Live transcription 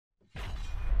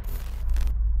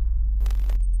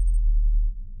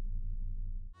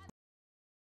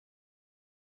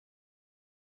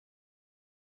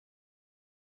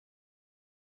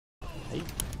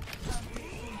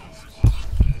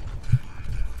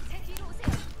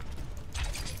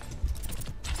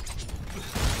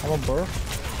One burr.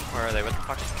 Where are they? What the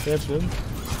fuck? They have Doom.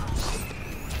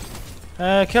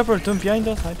 Careful, Doom behind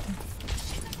us, I think.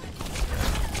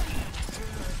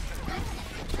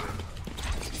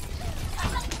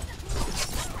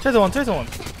 Chase one. Is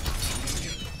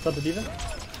that the D.Va?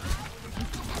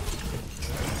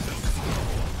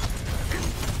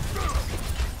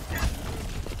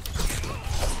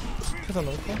 Chase on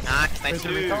the roof. Nice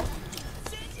dude.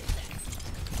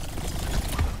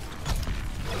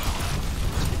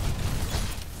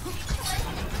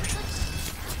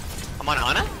 I'm on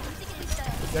Ana.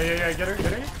 Yeah, get her.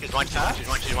 She's one. She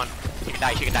can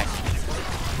die. She can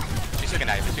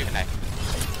die.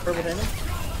 Purple damage.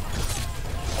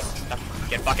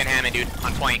 Get fucking hammered, dude.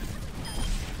 On point.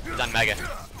 He's on Mega.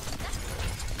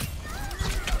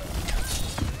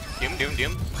 Doom. He's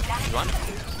one.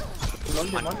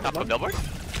 On top of billboard.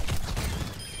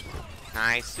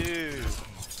 Nice.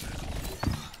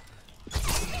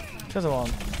 Chase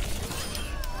one.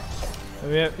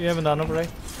 We haven't done it, right?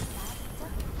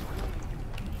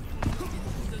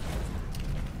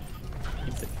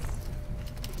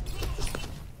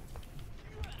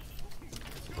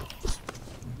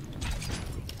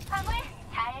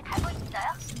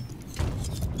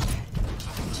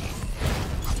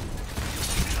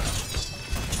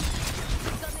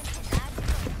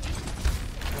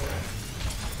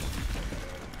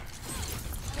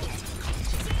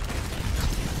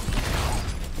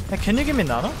 Hey, can you give me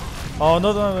nano? Oh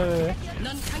no.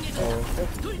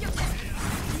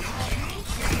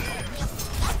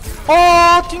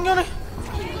 Oh, 튕겨내.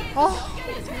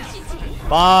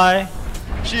 Bye.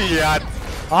 Shit.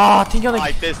 튕겨내.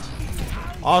 Like this.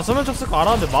 서면 접속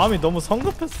알았는데 마음이 너무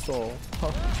성급했어.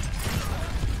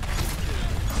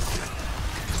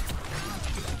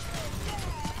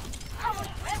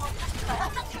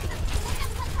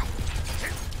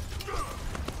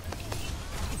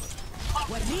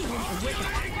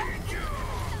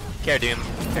 Care Doom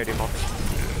open.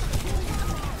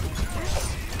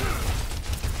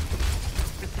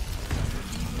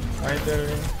 Right there.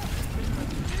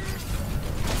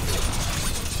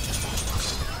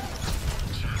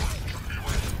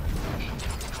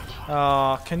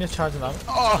 Can you charge now?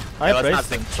 I let's brace not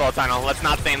stay in this whole tunnel. Let's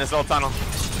not stay in this whole tunnel.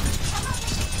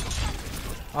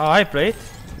 I played.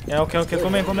 Yeah, okay.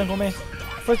 Come in.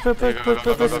 Push. Space.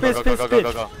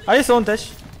 I saw on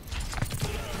dash.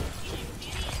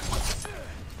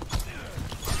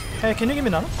 Hey, can you give me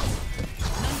nano?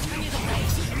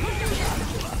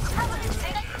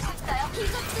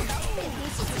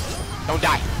 Don't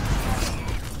die.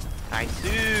 Nice,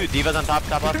 dude. D.Va's on top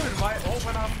up. Dude, my ult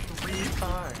went off 3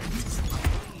 times.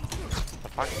 The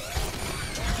fuck?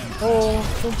 Don't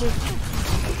push.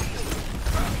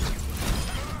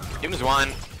 Doom's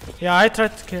one. Yeah, I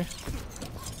tried to kill.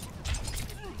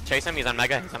 Chase him. He's on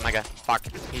Mega. Fuck.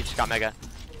 He just got Mega.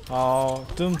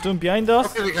 Doom behind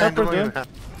us. Pepper Doom.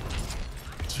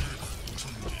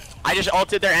 I just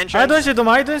ulted their entrance. I don't see Doom.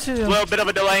 A little bit of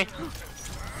a delay.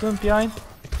 Doom behind.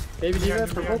 Baby D.Va,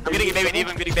 purple. I'm getting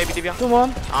Baby D.Va. Doom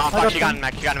on. Oh fuck, she got him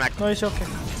back. No, it's okay.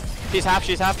 She's half.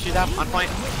 On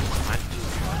point.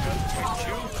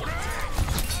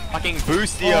 Fucking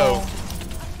boostio.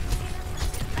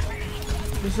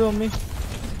 This is on me.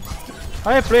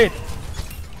 I played.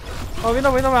 Winner.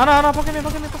 하나. Poke me.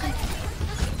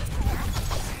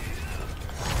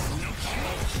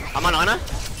 I'm on Ana.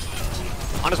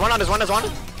 On his one.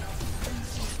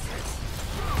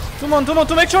 Doom,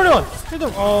 make sure one.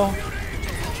 Doom.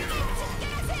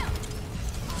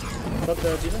 Got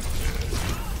the D.Va.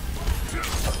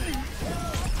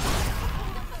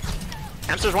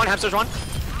 Hamster's one.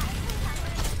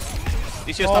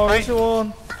 DC's top right.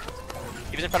 One.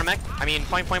 He was in front of Meg. I mean,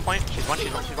 point. She's one.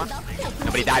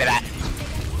 Nobody died of that.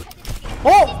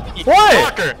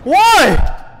 Why?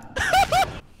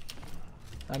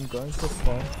 I'm going to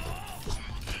spawn.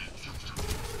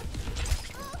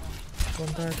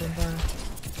 Don't die.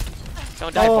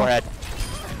 Don't die, forehead.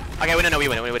 Okay, we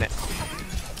win it.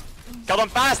 Kill them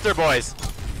faster, boys.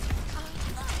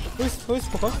 Who is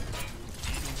Poca?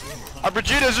 Our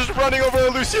Brigitta's just running over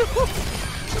Lucio.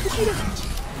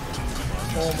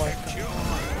 Oh my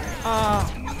god.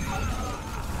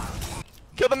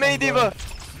 Kill the main D.Va.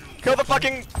 Kill the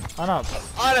fucking Ana,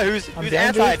 who's behind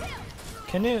anti. you.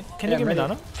 Can you give me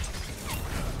Nana?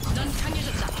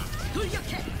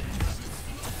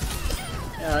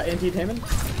 Anti-tainment.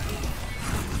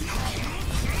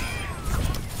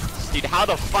 Dude, how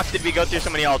the fuck did we go through so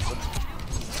many ults?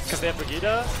 Because they have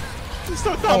Brigitta. He's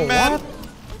so dumb, man. What?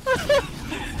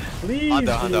 Please.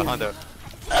 Hondo.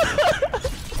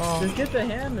 Just get the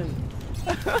hand and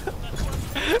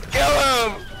kill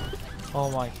him. Oh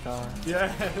my god.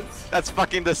 Yes. That's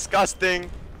fucking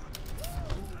disgusting.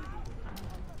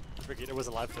 Brigida was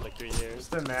alive for like 3 years.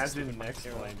 Just imagine next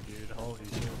one, dude. Holy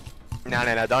shit.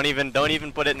 No. Don't even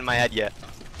put it in my head yet.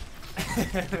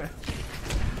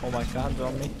 Oh my god,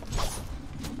 on me.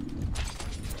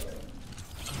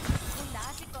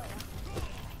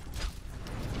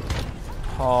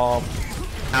 Oh.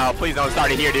 Oh, please don't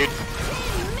start it here, dude.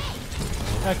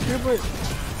 야, 킬브이.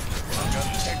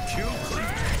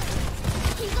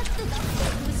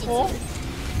 어?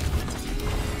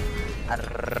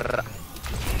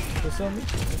 됐어, 언니?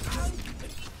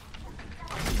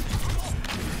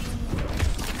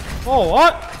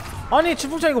 아니,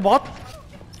 지붕차 이거 맞?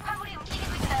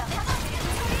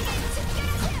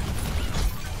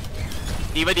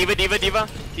 Diva.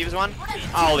 Diva's one.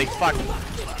 Holy fuck.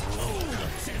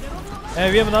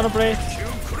 Hey, we have a nano play.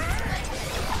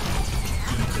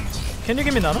 Can you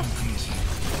give me nano?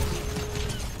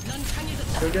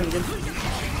 Good.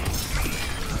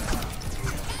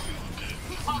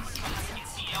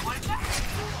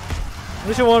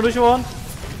 Lucio one.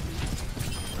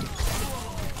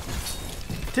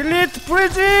 Delete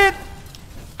Bridget!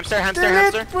 Hamster.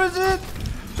 Delete Bridget!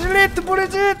 Delete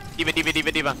Bridget!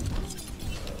 Diva.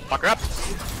 Fuck her up.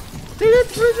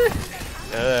 Delete Bridget!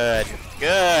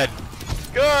 Good.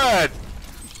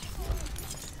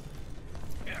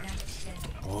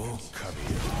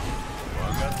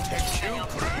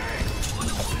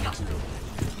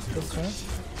 Okay.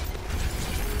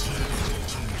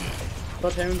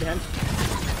 Top him behind.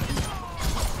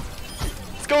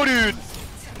 Let's go, dude.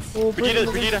 Oh,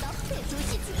 Brigida.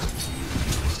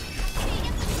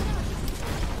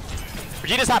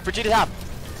 Brigida's half. Can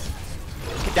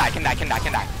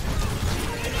die.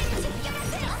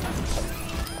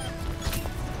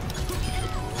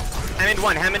 Hammond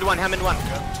one. How do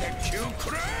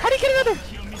you get another?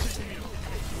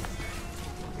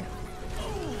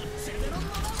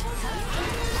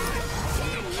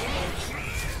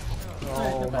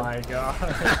 Oh my god.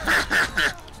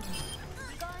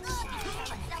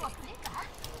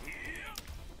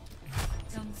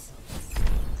 점수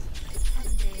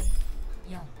 3대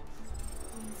 0.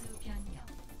 공수 변경.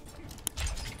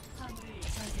 화물을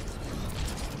저지하십시오.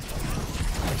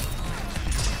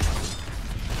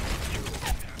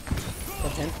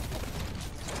 Top 10.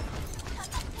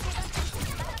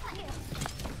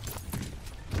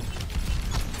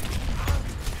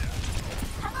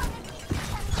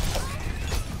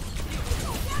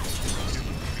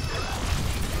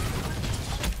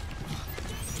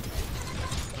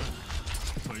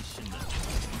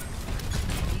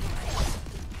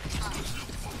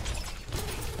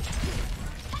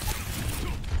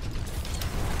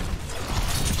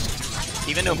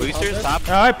 Even no boosters, top.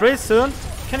 I play soon.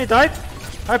 Can he dive?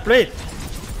 I played.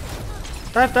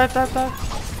 Dive. I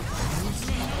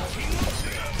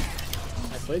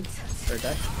played. Or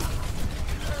dash.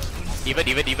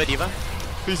 Diva.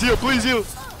 Please heal.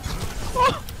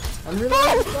 I'm really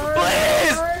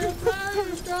Please!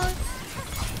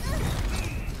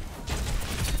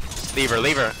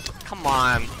 Leave her. Come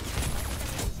on.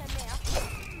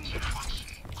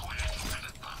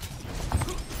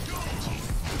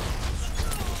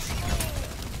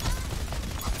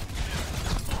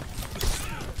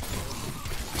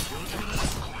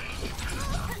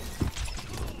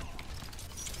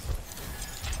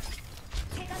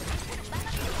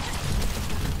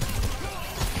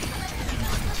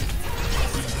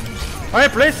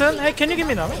 Alright, Blayson. Hey, can you give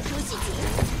me nano?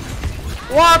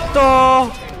 What the?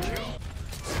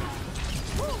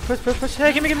 Push.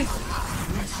 Hey, give me.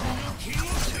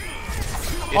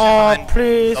 Oh,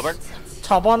 please. Over.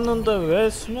 잡았는데 왜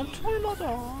수면총을 맞아?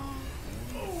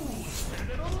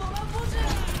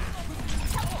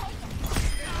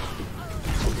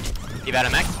 You got a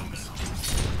mech? I'm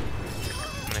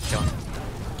gonna kill him.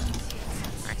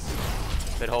 Nice.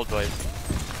 Good hold, boys.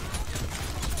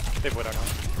 They've went out now.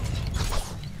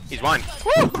 He's one.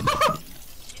 Woo!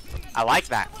 I like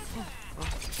that.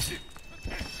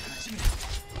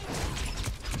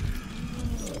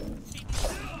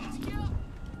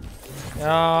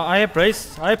 Yeah, I have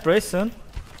brace son.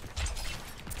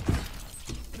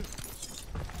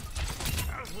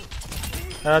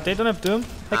 They don't have doom.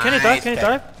 Hey, can he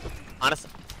dive? Honestly,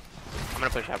 I'm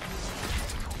gonna push up.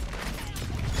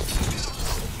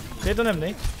 They don't have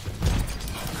nade.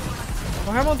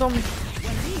 Oh, help on me.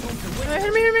 Hey,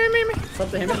 help me. Top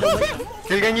to him.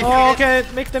 Like, Oh, okay,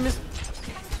 make them miss.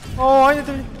 Oh, I need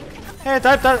to. Hey,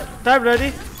 dive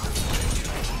ready.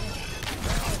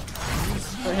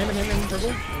 for him in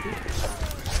purple. Maybe.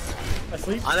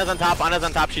 Asleep. Anna's on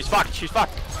top. She's fucked. She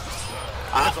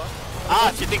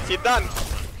thinks she's done.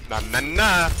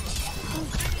 Nah.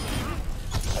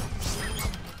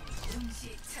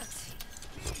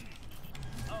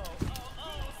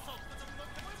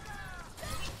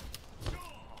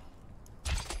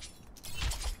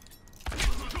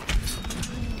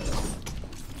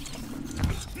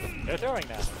 They're throwing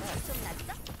now.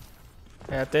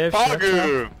 Yeah, Dave.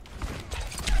 Bagu!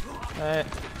 Hey.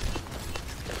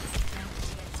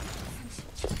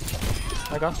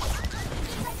 I got.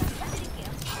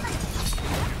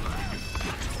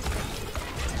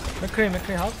 McCree,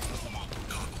 help.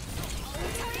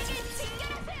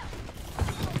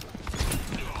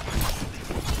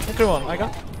 McCree one, I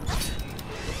got.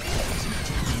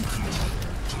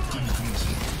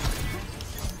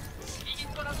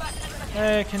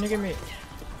 Hey, can you give me?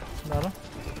 No.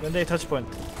 When they touch point.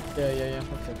 Yeah.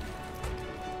 Okay.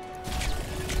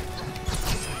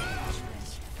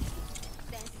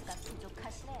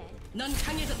 넌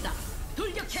강해졌다.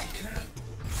 돌격해.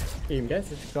 Team guys.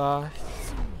 God.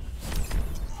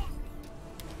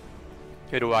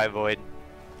 Who do I avoid?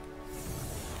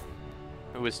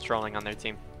 Who was trolling on their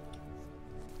team?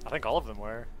 I think all of them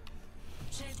were.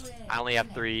 I only have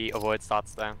 3 avoid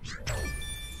slots though.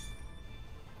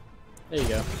 There you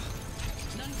go.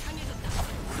 넌 강해졌다.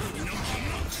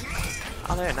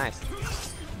 Oh, there, nice.